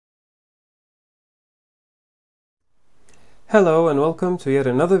Hello and welcome to yet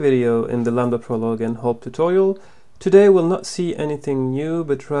another video in the Lambda Prolog and HOLP tutorial. Today we'll not see anything new,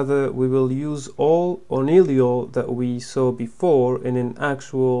 but rather we will use all or nearly all that we saw before in an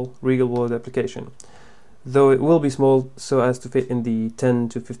actual real-world application, though it will be small so as to fit in the 10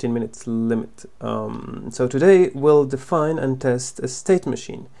 to 15 minutes limit. So today we'll define and test a state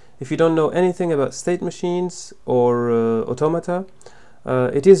machine. If you don't know anything about state machines or automata,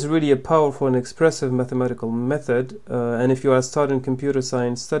 it is really a powerful and expressive mathematical method, and if you are starting computer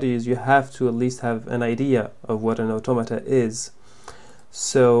science studies, you have to at least have an idea of what an automata is.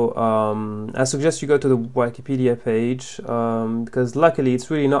 So I suggest you go to the Wikipedia page, because luckily it's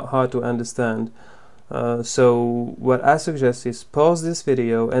really not hard to understand. So what I suggest is pause this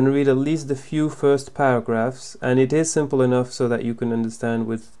video and read at least the few first paragraphs, and it is simple enough so that you can understand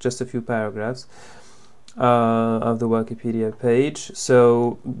with just a few paragraphs of the Wikipedia page.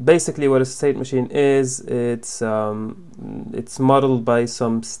 So basically what a state machine is, it's modeled by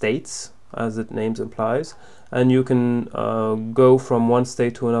some states, as its name implies, and you can go from one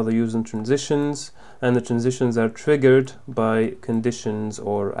state to another using transitions, and the transitions are triggered by conditions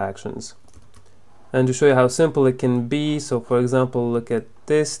or actions. And to show you how simple it can be, so for example, look at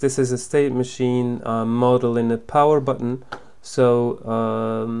this. This is a state machine model in a power button. So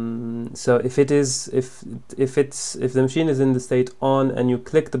if the machine is in the state on and you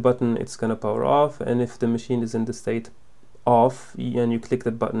click the button, it's gonna power off, and if the machine is in the state off and you click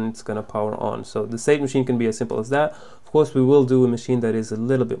the button, it's gonna power on. So the state machine can be as simple as that. Of course, we will do a machine that is a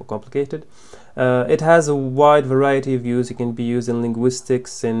little bit more complicated. It has a wide variety of use. It can be used in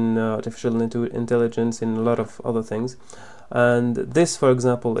linguistics, in artificial intelligence, in a lot of other things. And this, for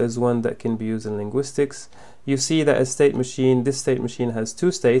example, is one that can be used in linguistics. You see that this state machine has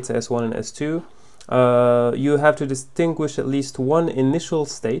two states, S1 and S2. You have to distinguish at least one initial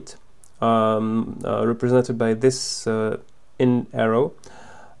state, represented by this in arrow,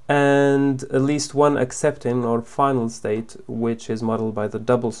 and at least one accepting or final state, which is modeled by the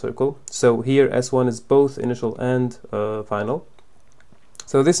double circle. So here S1 is both initial and final.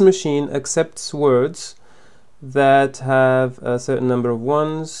 So this machine accepts words that have a certain number of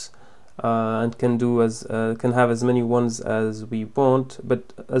ones, and can have as many ones as we want.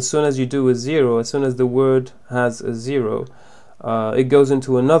 But as soon as you do a zero, as soon as the word has a zero, it goes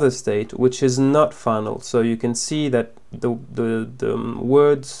into another state which is not final. So you can see that the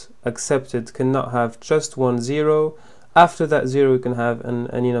words accepted cannot have just one zero. After that zero, it can have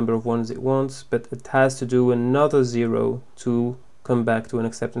any number of ones it wants, but it has to do another zero to come back to an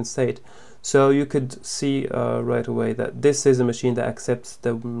acceptance state. So you could see right away that this is a machine that accepts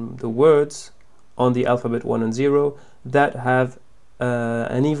the words on the alphabet 1 and 0 that have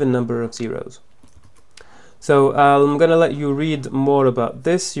an even number of zeros. So I'm gonna let you read more about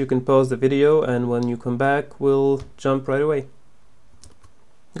this. You can pause the video, and when you come back, we'll jump right away.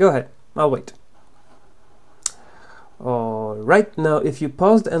 Go ahead, I'll wait. Alright, now if you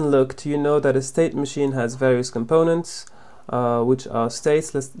paused and looked, you know that a state machine has various components, which are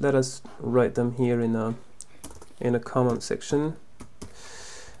states. Let us write them here in a comment section.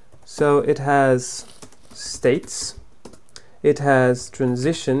 So it has states, it has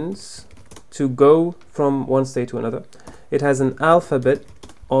transitions to go from one state to another, it has an alphabet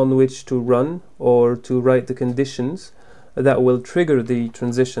on which to run or to write the conditions that will trigger the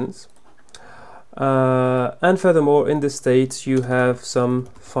transitions, and furthermore, in the states you have some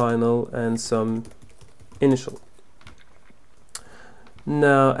final and some initial.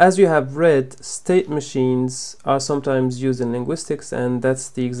 Now, as you have read, state machines are sometimes used in linguistics, and that's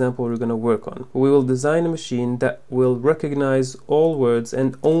the example we're going to work on. We will design a machine that will recognize all words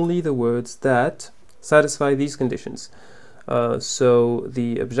and only the words that satisfy these conditions. So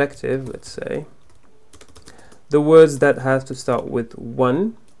the objective, let's say, the words that have to start with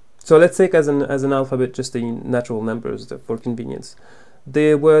 1. So let's take as an alphabet just the natural numbers for convenience.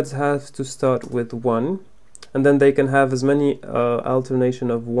 The words have to start with 1. And then they can have as many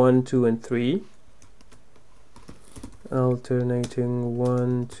alternation of 1, 2, and 3. Alternating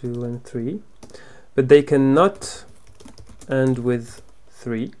 1, 2, and 3. But they cannot end with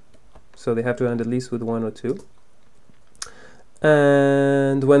 3. So they have to end at least with 1 or 2.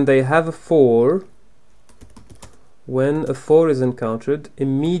 And when they have a 4, when a 4 is encountered,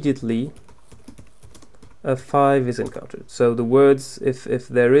 immediately a 5 is encountered. So the words, if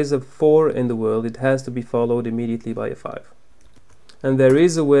there is a 4 in the world, it has to be followed immediately by a 5. And there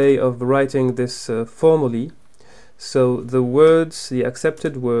is a way of writing this formally. So the words, the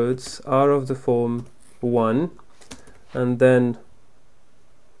accepted words, are of the form 1, and then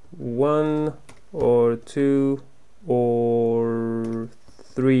 1 or 2 or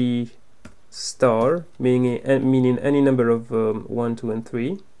 3 star, meaning any number of 1, 2, and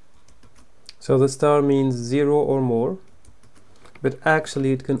 3. So the star means 0 or more, but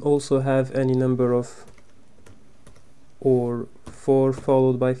actually it can also have any number of or 4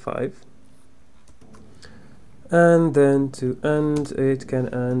 followed by 5. And then to end, it can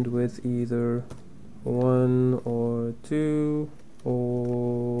end with either 1 or 2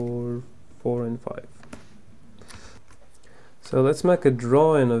 or 4 and 5. So let's make a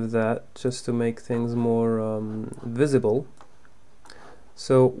drawing of that just to make things more visible.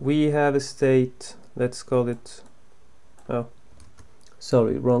 So we have a state, let's call it, oh,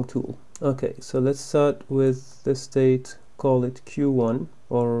 sorry, wrong tool. Okay, so let's start with the state, call it Q1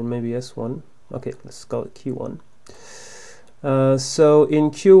 or maybe S1. Okay, let's call it Q1. So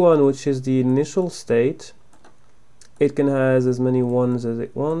in Q1, which is the initial state, it can have as many ones as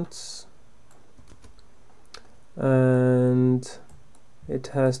it wants, and it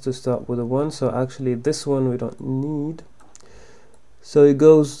has to start with a 1. So actually this one we don't need. So it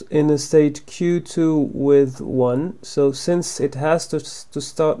goes in a state Q2 with 1. So since it has to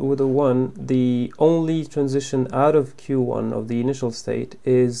start with a 1, the only transition out of Q1 of the initial state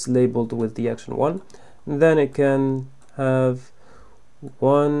is labeled with the action 1. And then it can have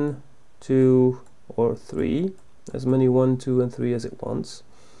 1, 2, or 3, as many 1, 2, and 3 as it wants.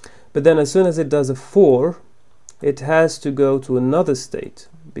 But then as soon as it does a 4, it has to go to another state,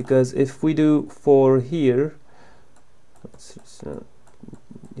 because if we do 4 here,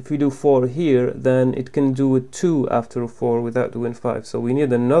 if we do 4 here, then it can do a 2 after a 4 without doing 5. So we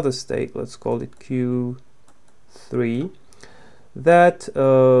need another state, let's call it Q3, that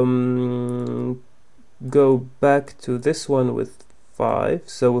go back to this one with 5.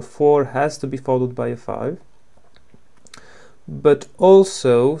 So a 4 has to be followed by a 5. But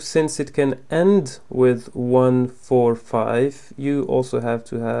also, since it can end with 1, 4, 5, you also have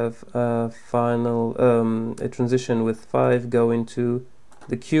to have a final a transition with 5 go into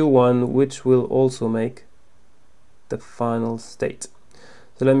the Q1, which will also make the final state.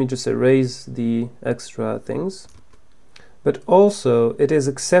 So let me just erase the extra things. But also, it is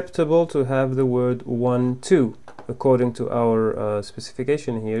acceptable to have the word 1, 2. According to our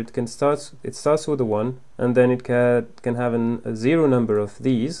specification here, it starts with a 1, and then it can have a 0 number of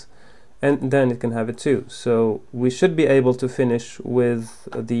these, and then it can have a 2. So we should be able to finish with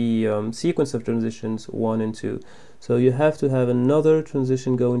the sequence of transitions 1 and 2. So you have to have another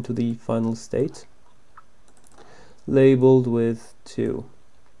transition go into the final state, labeled with 2.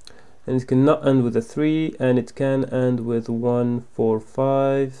 And it cannot end with a 3, and it can end with 1, 4,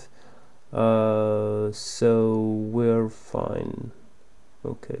 5. So we're fine.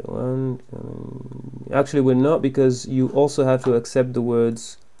 Okay, actually we're not, because you also have to accept the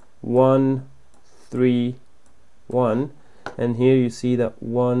words 1, 3, 1, and here you see that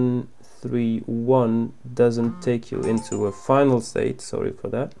 1, 3, 1 doesn't take you into a final state, sorry for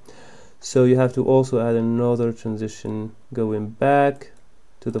that. So you have to also add another transition going back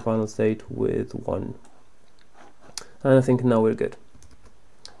to the final state with 1. And I think now we're good.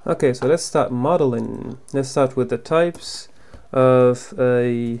 Okay, so let's start modeling. Let's start with the types of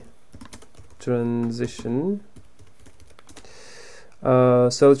a transition. So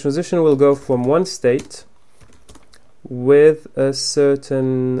transition will go from one state with a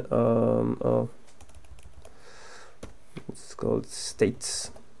certain it's called states,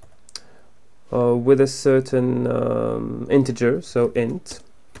 with a certain integer, so int,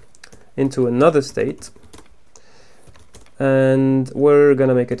 into another state, and we're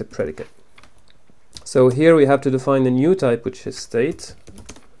gonna make it a predicate. So here we have to define the new type, which is state,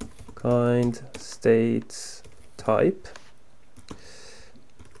 kind state type.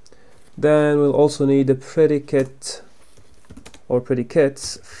 Then we'll also need a predicate or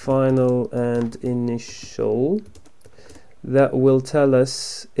predicates, final and initial, that will tell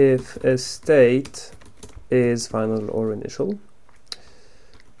us if a state is final or initial.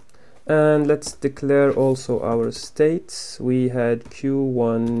 And let's declare also our states. We had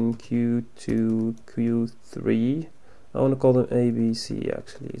Q1, Q2, Q3. I want to call them A, B, C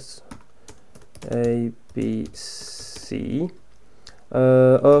actually. It's A, B, C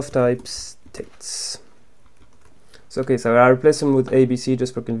of type states. So okay, so I replace them with A, B, C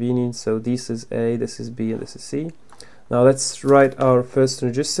just for convenience. So this is A, this is B, and this is C. Now let's write our first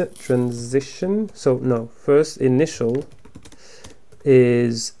transition. So no, first initial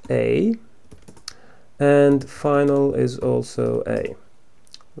is A, and final is also A.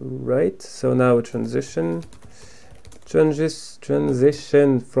 Right, so now a transition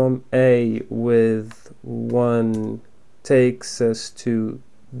from A with 1 takes us to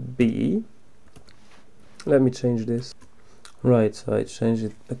B. Let me change this. Right, so I changed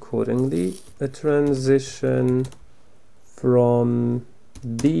it accordingly. A transition from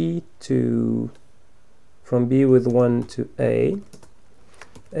B with 1 to a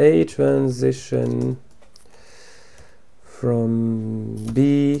transition from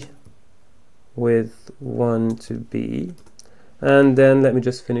B with 1 to B, and then let me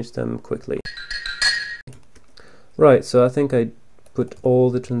just finish them quickly. Right, so I think I put all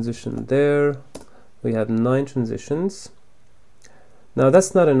the transition there. We have 9 transitions. Now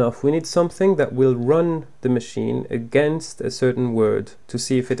that's not enough. We need something that will run the machine against a certain word to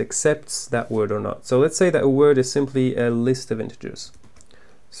see if it accepts that word or not. So let's say that a word is simply a list of integers.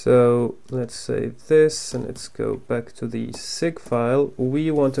 So let's save this and let's go back to the Z.A.C.K file. We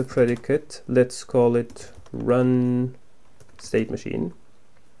want a predicate. Let's call it run state machine.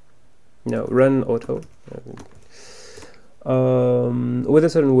 No, run auto. With a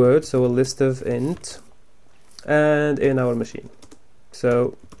certain word, so a list of int, and in our machine.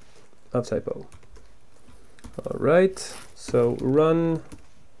 So, of typo. Alright, so run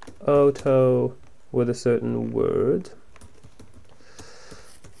auto with a certain word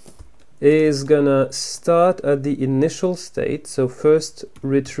is gonna start at the initial state. So first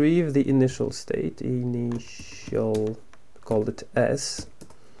retrieve the initial state, called it S,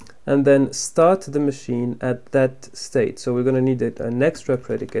 and then start the machine at that state. So we're gonna need an extra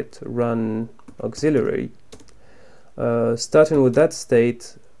predicate, run auxiliary, starting with that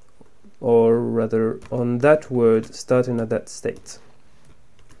state, or rather on that word starting at that state.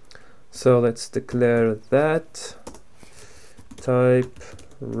 So let's declare that type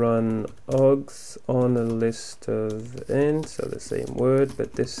run augs on a list of int, so the same word,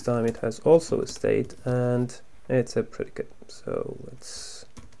 but this time it has also a state and it's a predicate. So let's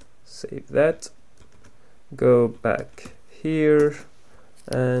save that, go back here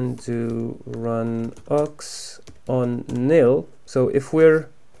and do run aux on nil. So if we're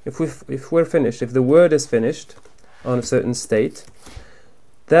finished, if the word is finished on a certain state,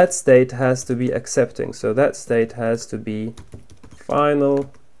 that state has to be accepting. So that state has to be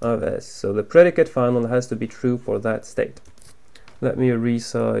final of S. So the predicate final has to be true for that state. Let me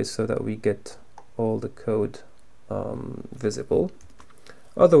resize so that we get all the code visible.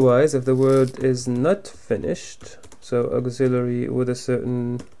 Otherwise, if the word is not finished, so auxiliary with a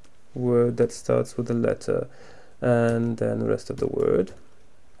certain word that starts with a letter and then the rest of the word,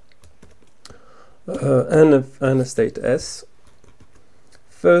 and a state S.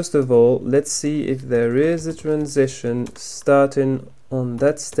 First of all, let's see if there is a transition starting on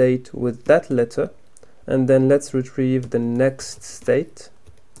that state with that letter, and then let's retrieve the next state,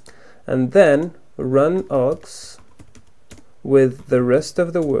 and then run aux with the rest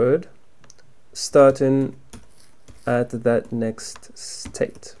of the word starting at that next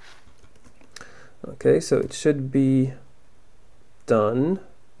state. Okay, so it should be done.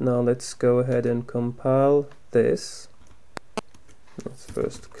 Now let's go ahead and compile this. Let's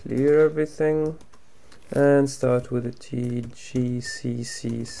first clear everything and start with a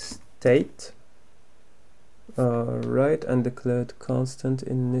tgcc state. Alright, undeclared constant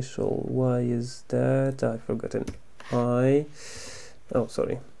initial. Why is that? I've forgotten.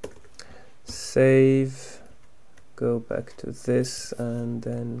 Sorry. Save, go back to this and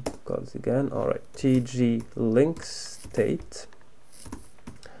then call it again. Alright, tg link state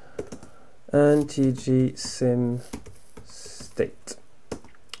and tg sim state.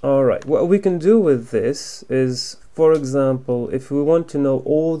 Alright, what we can do with this is, for example, if we want to know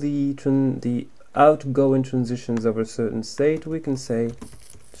all the outgoing transitions of a certain state, we can say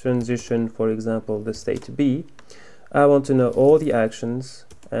transition, for example, the state B. I want to know all the actions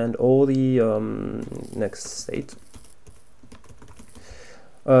and all the next state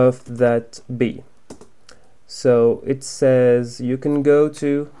of that B. So it says you can go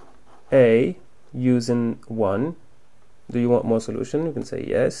to A using 1. Do you want more solution? You can say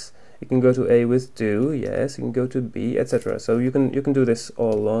yes. You can go to A with 2, yes. You can go to B, etc. So you can do this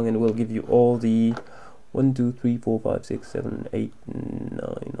all along, and we'll give you all the 1, 2, 3, 4, 5, 6, 7, 8,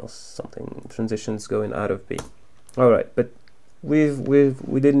 9 or something transitions going out of B. All right, but we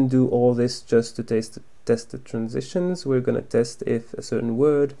didn't do all this just to test the transitions. We're going to test if a certain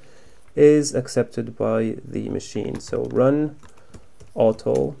word is accepted by the machine. So run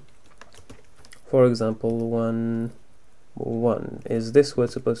auto, for example, 1. Is this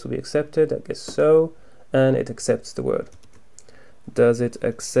word supposed to be accepted? I guess so, and it accepts the word. Does it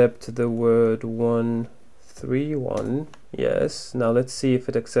accept the word 131? Yes. Now let's see if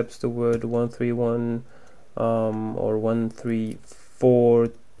it accepts the word 131 or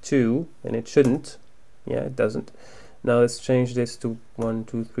 1342, and it shouldn't. Yeah, it doesn't. Now let's change this to 1,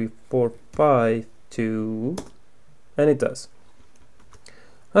 2, 3, 4, 5, 2, and it does.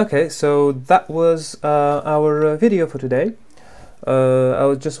 Okay, so that was our video for today.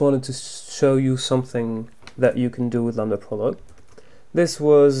 I just wanted to show you something that you can do with Lambda Prolog. This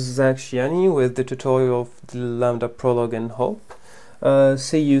was Z.A.C.K with the tutorial of the Lambda Prolog and HOLP.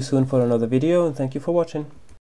 See you soon for another video, and thank you for watching.